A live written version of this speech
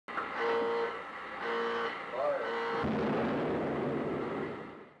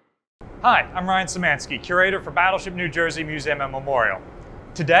Hi, I'm Ryan Szymanski, curator for Battleship New Jersey Museum and Memorial.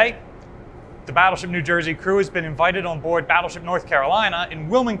 Today, the Battleship New Jersey crew has been invited on board Battleship North Carolina in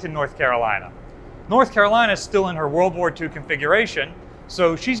Wilmington, North Carolina. North Carolina is still in her World War II configuration,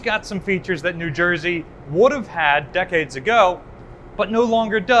 so she's got some features that New Jersey would have had decades ago, but no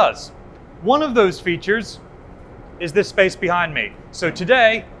longer does. One of those features is this space behind me. So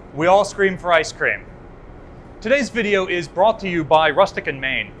today, we all scream for ice cream. Today's video is brought to you by Rustic &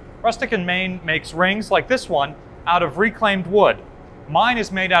 Maine. Rustic & Maine makes rings like this one out of reclaimed wood. Mine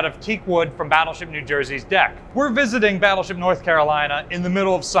is made out of teak wood from Battleship New Jersey's deck. We're visiting Battleship North Carolina in the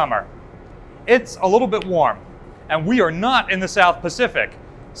middle of summer. It's a little bit warm, and we are not in the South Pacific,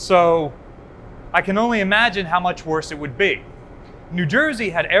 so I can only imagine how much worse it would be. New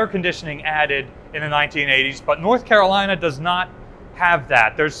Jersey had air conditioning added in the 1980s, but North Carolina does not have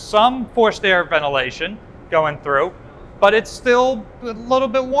that. There's some forced air ventilation going through, but it's still a little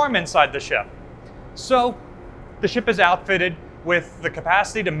bit warm inside the ship. So the ship is outfitted with the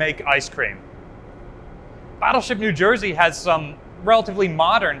capacity to make ice cream. Battleship New Jersey has some relatively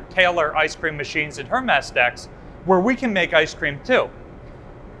modern Taylor ice cream machines in her mess decks where we can make ice cream too.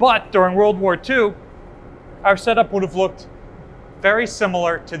 But during World War II, our setup would have looked very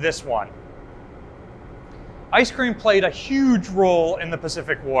similar to this one. Ice cream played a huge role in the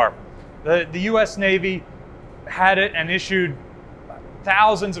Pacific War. The US Navy had it and issued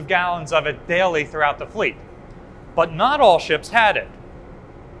thousands of gallons of it daily throughout the fleet. But not all ships had it.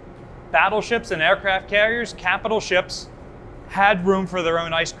 Battleships and aircraft carriers, capital ships, had room for their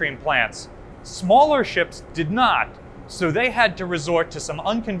own ice cream plants. Smaller ships did not, so they had to resort to some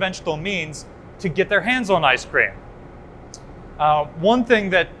unconventional means to get their hands on ice cream. One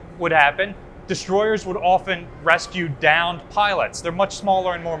thing that would happen, destroyers would often rescue downed pilots. They're much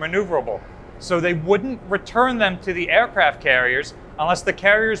smaller and more maneuverable. So they wouldn't return them to the aircraft carriers unless the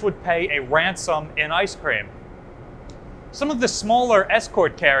carriers would pay a ransom in ice cream. Some of the smaller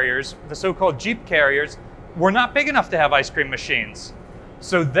escort carriers, the so-called jeep carriers, were not big enough to have ice cream machines.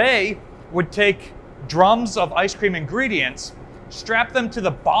 So they would take drums of ice cream ingredients, strap them to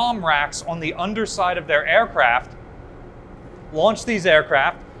the bomb racks on the underside of their aircraft, launch these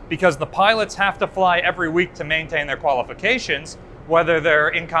aircraft, because the pilots have to fly every week to maintain their qualifications, whether they're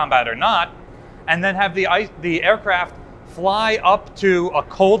in combat or not, and then have the aircraft fly up to a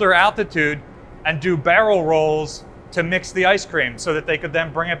colder altitude and do barrel rolls to mix the ice cream so that they could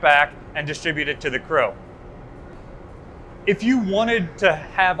then bring it back and distribute it to the crew. If you wanted to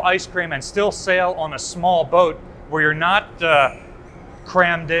have ice cream and still sail on a small boat where you're not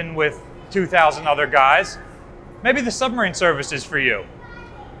crammed in with 2,000 other guys, maybe the submarine service is for you.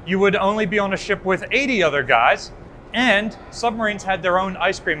 You would only be on a ship with 80 other guys, and submarines had their own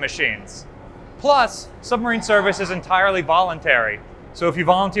ice cream machines. Plus, submarine service is entirely voluntary, so if you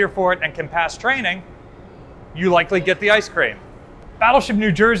volunteer for it and can pass training, you likely get the ice cream. Battleship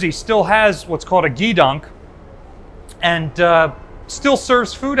New Jersey still has what's called a guidunk, and still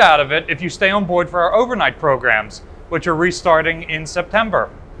serves food out of it if you stay on board for our overnight programs, which are restarting in September.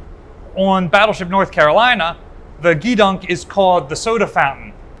 On Battleship North Carolina, the guidunk is called the soda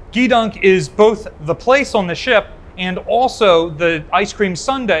fountain. Guidunk is both the place on the ship and also the ice cream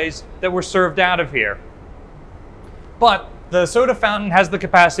sundaes that were served out of here. But the soda fountain has the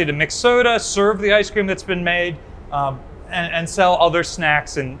capacity to mix soda, serve the ice cream that's been made, and sell other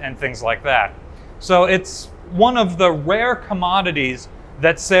snacks and things like that. So it's one of the rare commodities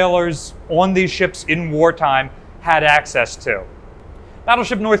that sailors on these ships in wartime had access to.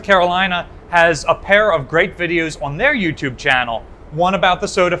 Battleship North Carolina has a pair of great videos on their YouTube channel, one about the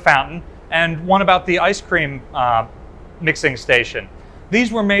soda fountain and one about the ice cream mixing station.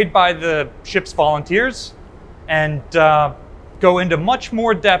 These were made by the ship's volunteers and go into much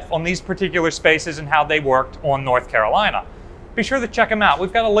more depth on these particular spaces and how they worked on North Carolina. Be sure to check them out.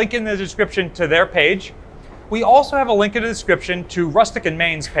 We've got a link in the description to their page. We also have a link in the description to Rustic &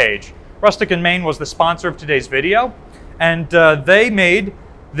 Maine's page. Rustic & Maine was the sponsor of today's video, and they made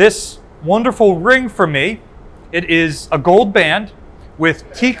this wonderful ring for me. It is a gold band with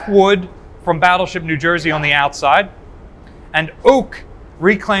teak wood from Battleship New Jersey on the outside and oak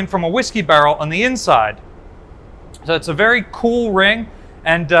reclaimed from a whiskey barrel on the inside. So it's a very cool ring,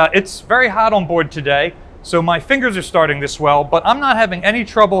 and it's very hot on board today, so my fingers are starting to swell, but I'm not having any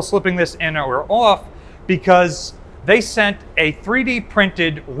trouble slipping this in or off because they sent a 3D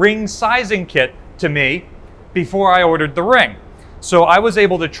printed ring sizing kit to me before I ordered the ring. So I was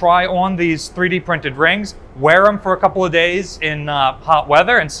able to try on these 3D printed rings, wear them for a couple of days in hot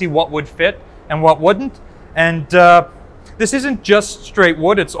weather and see what would fit and what wouldn't. And this isn't just straight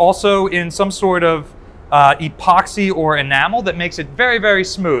wood, it's also in some sort of epoxy or enamel that makes it very, very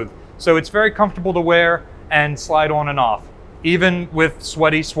smooth. so it's very comfortable to wear and slide on and off, even with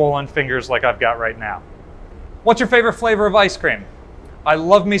sweaty, swollen fingers like I've got right now. What's your favorite flavor of ice cream? I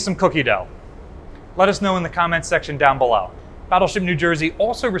love me some cookie dough. Let us know in the comments section down below. Battleship New Jersey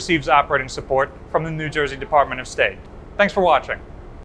also receives operating support from the New Jersey Department of State. Thanks for watching.